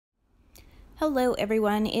Hello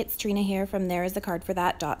everyone, it's Trina here from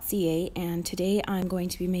thereisacardforthat.ca, and today I'm going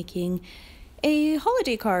to be making a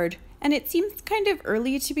holiday card. And it seems kind of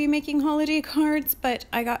early to be making holiday cards, but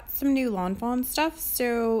I got some new Lawn Fawn stuff,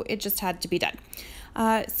 so it just had to be done.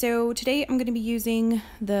 So today I'm going to be using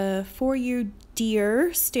the For You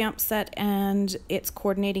Dear stamp set and its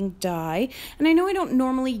coordinating die. And I know I don't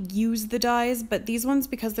normally use the dies, but these ones,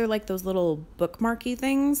 because they're like those little bookmarky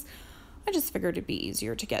things, I just figured it'd be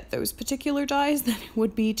easier to get those particular dies than it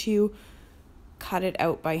would be to cut it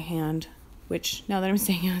out by hand, which, now that I'm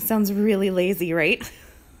saying it, sounds really lazy, right?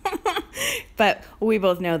 But we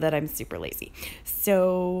both know that I'm super lazy.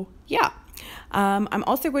 So yeah, I'm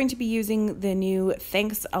also going to be using the new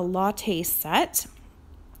Thanks a Latte set,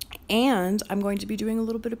 and I'm going to be doing a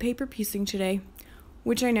little bit of paper piecing today,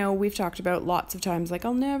 which I know we've talked about lots of times, like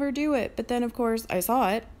I'll never do it, but then of course I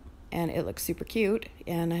saw it and it looks super cute,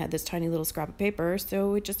 and I had this tiny little scrap of paper,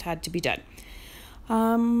 so it just had to be done.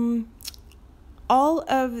 All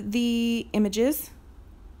of the images,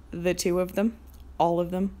 the two of them, all of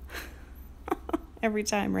them, every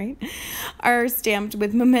time, right, are stamped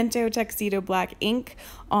with Memento Tuxedo Black ink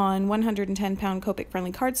on 110-pound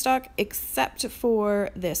Copic-friendly cardstock, except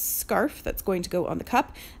for this scarf that's going to go on the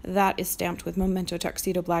cup. That is stamped with Memento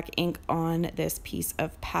Tuxedo Black ink on this piece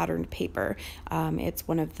of patterned paper. It's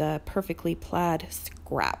one of the perfectly plaid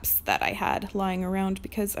scraps that I had lying around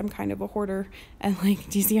because I'm kind of a hoarder, and like,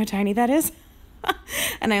 do you see how tiny that is?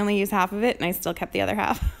 And I only use half of it, and I still kept the other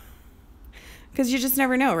half. Because you just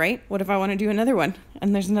never know, right? What if I want to do another one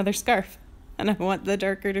and there's another scarf and I want the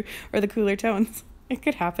darker or the cooler tones? It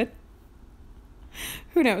could happen.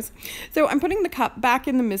 Who knows? So I'm putting the cup back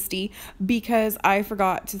in the MISTI because I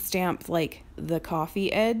forgot to stamp like the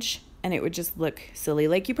coffee edge, and it would just look silly.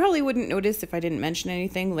 Like, you probably wouldn't notice if I didn't mention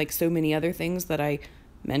anything, like so many other things that I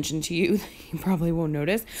mentioned to you that you probably won't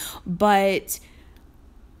notice. But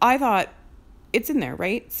I thought it's in there,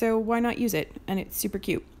 right? So why not use it? And it's super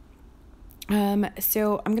cute.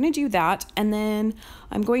 So I'm going to do that, and then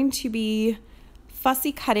I'm going to be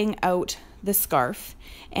fussy cutting out the scarf,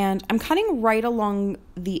 and I'm cutting right along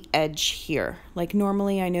the edge here. Like,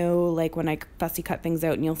 normally I know, like, when I fussy cut things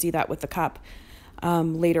out, and you'll see that with the cup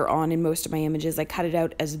later on in most of my images, I cut it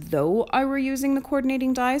out as though I were using the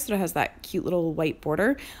coordinating die, so it has that cute little white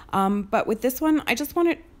border. But with this one, I just want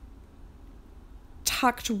it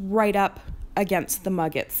tucked right up against the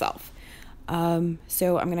mug itself.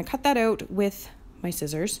 So I'm going to cut that out with my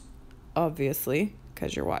scissors, obviously,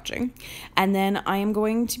 because you're watching. And then I am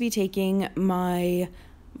going to be taking my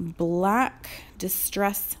black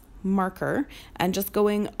distress marker and just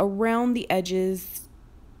going around the edges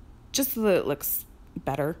just so that it looks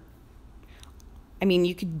better. I mean,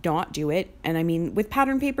 you could not do it. And I mean, with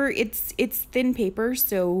pattern paper, it's thin paper,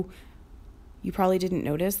 so you probably didn't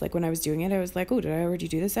notice. Like, when I was doing it, I was like, oh, did I already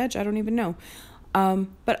do this edge? I don't even know.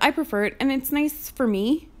 But I prefer it, and it's nice for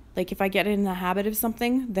me. Like, if I get in the habit of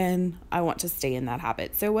something, then I want to stay in that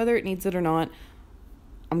habit. So whether it needs it or not,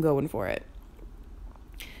 I'm going for it.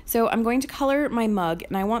 So I'm going to color my mug,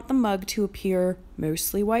 and I want the mug to appear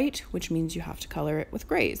mostly white, which means you have to color it with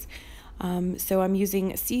grays. So I'm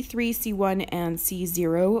using C3, C1, and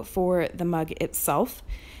C0 for the mug itself,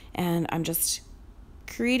 and I'm just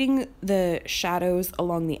creating the shadows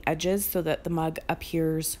along the edges so that the mug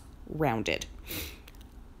appears rounded.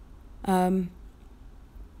 I'm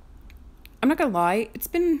not gonna lie, it's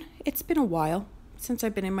been a while since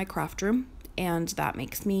I've been in my craft room, and that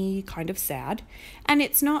makes me kind of sad. And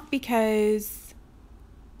it's not because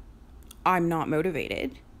I'm not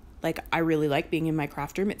motivated. Like, I really like being in my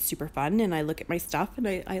craft room. It's super fun, and I look at my stuff and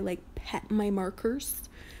I like pet my markers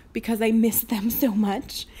because I miss them so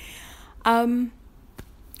much.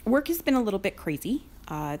 Work has been a little bit crazy.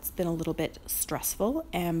 It's been a little bit stressful,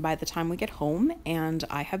 and by the time we get home and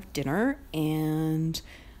I have dinner and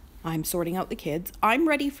I'm sorting out the kids, I'm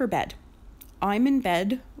ready for bed. I'm in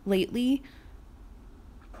bed lately,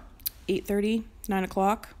 8:30, 9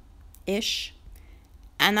 o'clock-ish.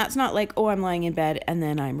 And that's not like, oh, I'm lying in bed and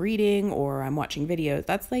then I'm reading or I'm watching videos.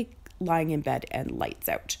 That's like lying in bed and lights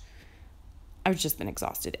out. I've just been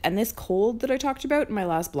exhausted. And this cold that I talked about in my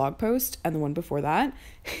last blog post and the one before that,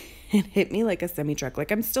 it hit me like a semi-truck.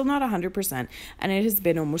 Like, I'm still not 100%, and it has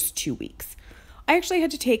been almost 2 weeks. I actually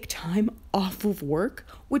had to take time off of work,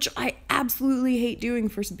 which I absolutely hate doing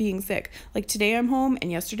for being sick. Like, today I'm home, and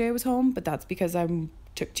yesterday I was home, but that's because I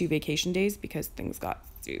took 2 vacation days because things got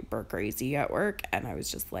super crazy at work, and I was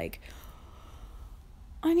just like,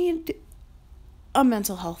 I need a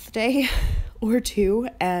mental health day or two,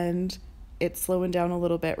 and it's slowing down a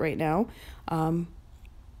little bit right now.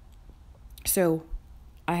 So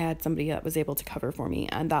I had somebody that was able to cover for me,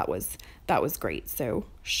 and that was great. So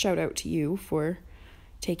shout out to you for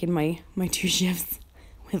taking my 2 shifts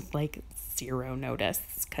with like 0 notice,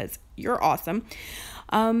 because you're awesome.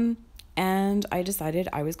 And I decided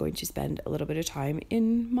I was going to spend a little bit of time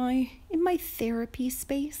in my therapy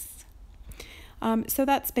space. So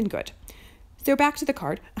that's been good. So back to the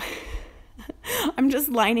card. I'm just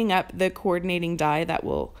lining up the coordinating die that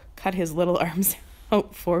will cut his little arms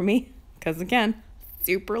out for me, because again,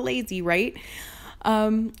 super lazy, right?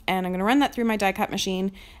 And I'm going to run that through my die cut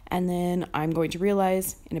machine, and then I'm going to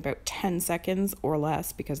realize in about 10 seconds or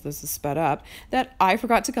less, because this is sped up, that I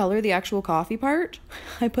forgot to color the actual coffee part.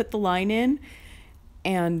 I put the line in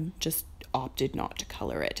and just opted not to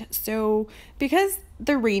color it. So because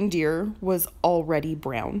the reindeer was already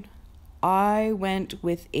brown, I went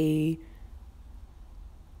with a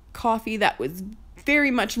coffee that was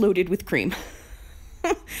very much loaded with cream.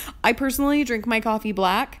 I personally drink my coffee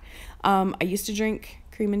black. I used to drink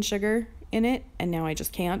cream and sugar in it, and now I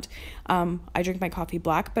just can't. I drink my coffee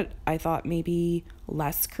black, but I thought maybe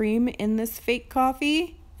less cream in this fake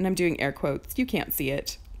coffee, and I'm doing air quotes. You can't see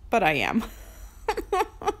it, but I am.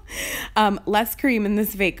 Less cream in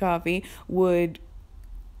this fake coffee would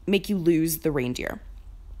make you lose the reindeer.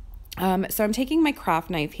 So I'm taking my craft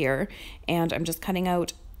knife here, and I'm just cutting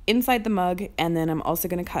out inside the mug, and then I'm also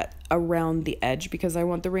going to cut around the edge because I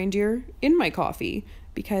want the reindeer in my coffee,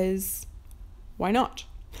 because why not?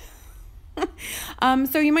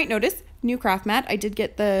 So you might notice new craft mat. I did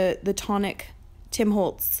get the Tonic Tim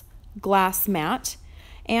Holtz glass mat,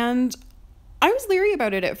 and I was leery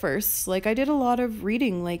about it at first. Like, I did a lot of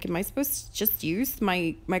reading, like, am I supposed to just use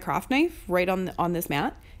my craft knife right on this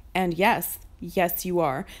mat? And yes, you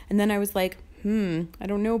are. And then I was like, I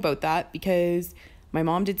don't know about that, because my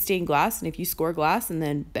mom did stained glass, and if you score glass and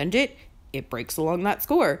then bend it, it breaks along that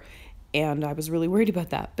score. And I was really worried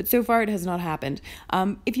about that. But so far it has not happened.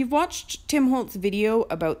 If you've watched Tim Holtz's video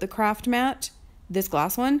about the craft mat, this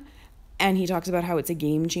glass one, and he talks about how it's a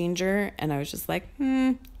game changer, and I was just like,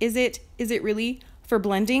 is it really? For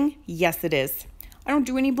blending? Yes, it is. I don't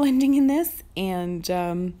do any blending in this, and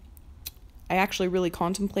I actually really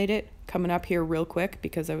contemplate it coming up here real quick,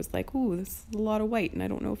 because I was like, ooh, this is a lot of white, and I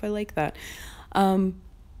don't know if I like that.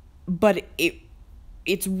 But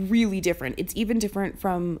it's really different. It's even different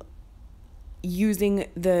from using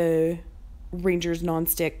the Ranger's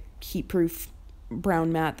nonstick heat-proof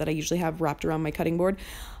brown mat that I usually have wrapped around my cutting board.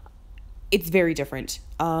 It's very different.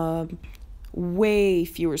 Way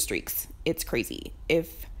fewer streaks. It's crazy.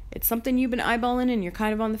 If it's something you've been eyeballing and you're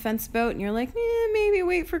kind of on the fence about, and you're like, maybe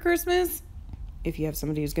wait for Christmas, if you have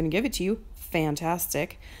somebody who's going to give it to you,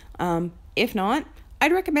 fantastic. If not,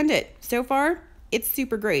 I'd recommend it. So far, it's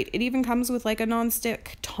super great. It even comes with like a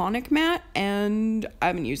non-stick tonic mat, and I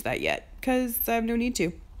haven't used that yet because I have no need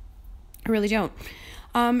to. I really don't.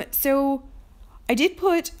 So I did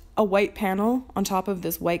put a white panel on top of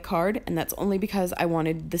this white card, and that's only because I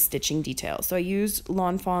wanted the stitching detail. So I used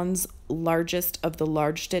Lawn Fawn's largest of the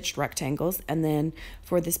large stitched rectangles, and then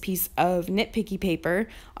for this piece of nitpicky paper,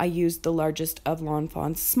 I used the largest of Lawn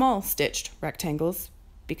Fawn's small stitched rectangles,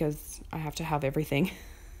 because I have to have everything.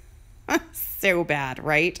 So bad,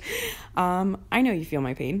 right? I know you feel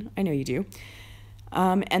my pain. I know you do.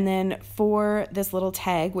 And then for this little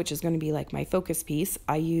tag, which is going to be like my focus piece,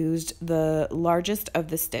 I used the largest of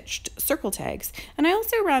the stitched circle tags. And I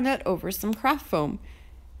also ran that over some craft foam.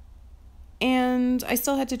 And I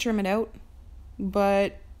still had to trim it out,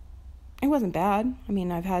 but it wasn't bad. I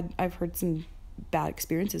mean, I've heard some bad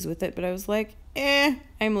experiences with it, but I was like,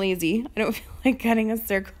 I'm lazy. I don't feel like cutting a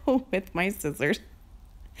circle with my scissors.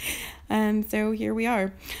 And so here we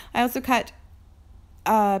are. I also cut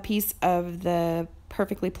a piece of the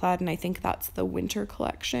Perfectly Plaid, and I think that's the winter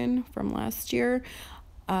collection from last year,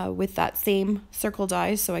 with that same circle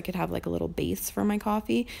die, so I could have like a little base for my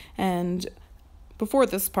coffee. And before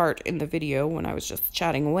this part in the video, when I was just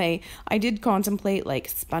chatting away, I did contemplate like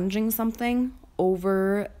sponging something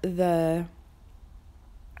over the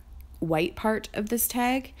white part of this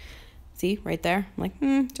tag. See, right there? I'm like,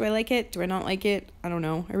 do I like it? Do I not like it? I don't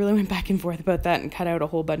know. I really went back and forth about that and cut out a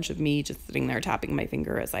whole bunch of me just sitting there tapping my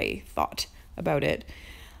finger as I thought about it.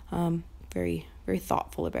 Very, very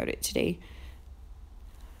thoughtful about it today.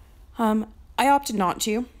 I opted not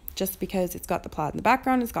to, just because it's got the plaid in the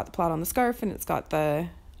background, it's got the plaid on the scarf, and it's got the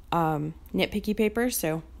nitpicky paper,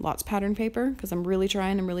 so lots of pattern paper, because I'm really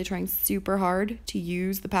trying super hard to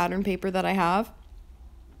use the pattern paper that I have.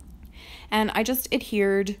 And I just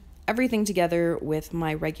adhered everything together with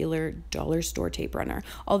my regular dollar store tape runner.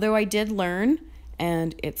 Although I did learn,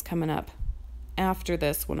 and it's coming up after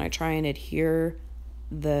this when I try and adhere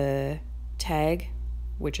the tag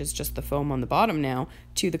which is just the foam on the bottom now,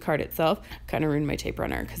 to the card itself, kind of ruined my tape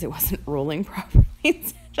runner because it wasn't rolling properly.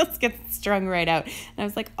 It just gets strung right out. And I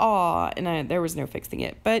was like, aw, and there was no fixing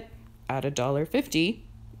it. But at $1.50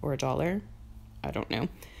 or $1, I don't know,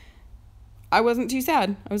 I wasn't too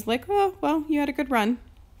sad. I was like, oh, well, you had a good run.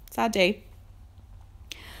 Sad day.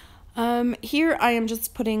 Here I am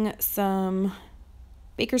just putting some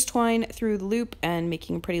baker's twine through the loop and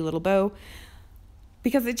making a pretty little bow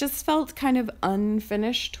because it just felt kind of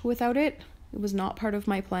unfinished without it. It was not part of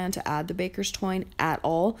my plan to add the baker's twine at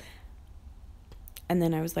all. And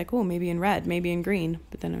then I was like, oh, maybe in red, maybe in green.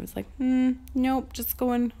 But then I was like, nope,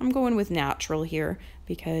 I'm going with natural here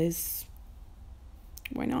because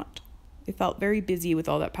why not? It felt very busy with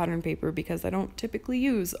all that patterned paper because I don't typically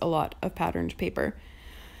use a lot of patterned paper.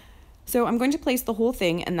 So I'm going to place the whole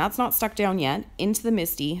thing, and that's not stuck down yet, into the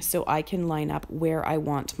MISTI so I can line up where I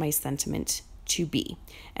want my sentiment to be.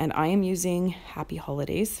 And I am using Happy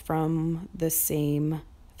Holidays from the same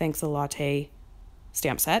Thanks a Latte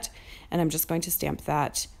stamp set. And I'm just going to stamp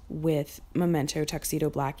that with Memento Tuxedo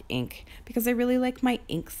Black ink because I really like my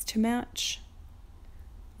inks to match,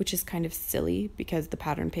 which is kind of silly because the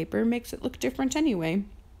pattern paper makes it look different anyway.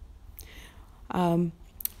 But I'm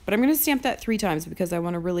going to stamp that 3 times because I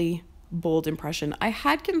want a really bold impression. I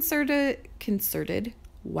had considered VersaFine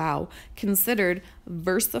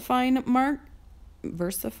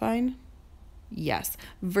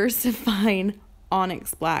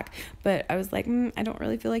Onyx Black, but I was like, I don't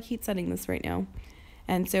really feel like heat setting this right now.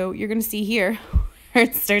 And so you're going to see here where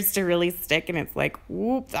it starts to really stick and it's like,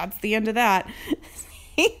 whoop, that's the end of that.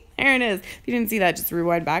 There it is. If you didn't see that, just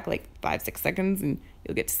rewind back like 5-6 seconds and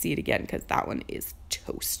you'll get to see it again because that one is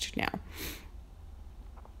toast now.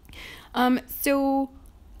 So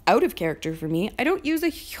out of character for me, I don't use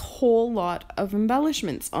a whole lot of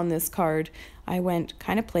embellishments on this card. I went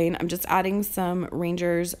kind of plain. I'm just adding some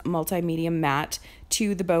Ranger's Multi-Medium Matte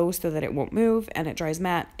to the bow so that it won't move and it dries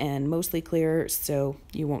matte and mostly clear so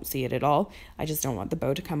you won't see it at all. I just don't want the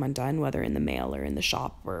bow to come undone, whether in the mail or in the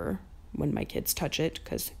shop or when my kids touch it,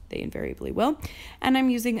 because they invariably will. And I'm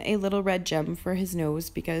using a little red gem for his nose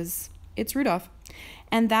because it's Rudolph.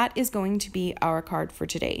 And that is going to be our card for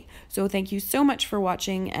today. So thank you so much for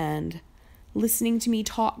watching and listening to me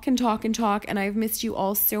talk and talk and talk, and I've missed you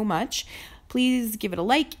all so much. Please give it a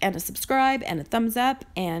like and a subscribe and a thumbs up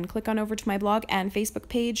and click on over to my blog and Facebook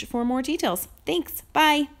page for more details. Thanks.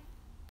 Bye.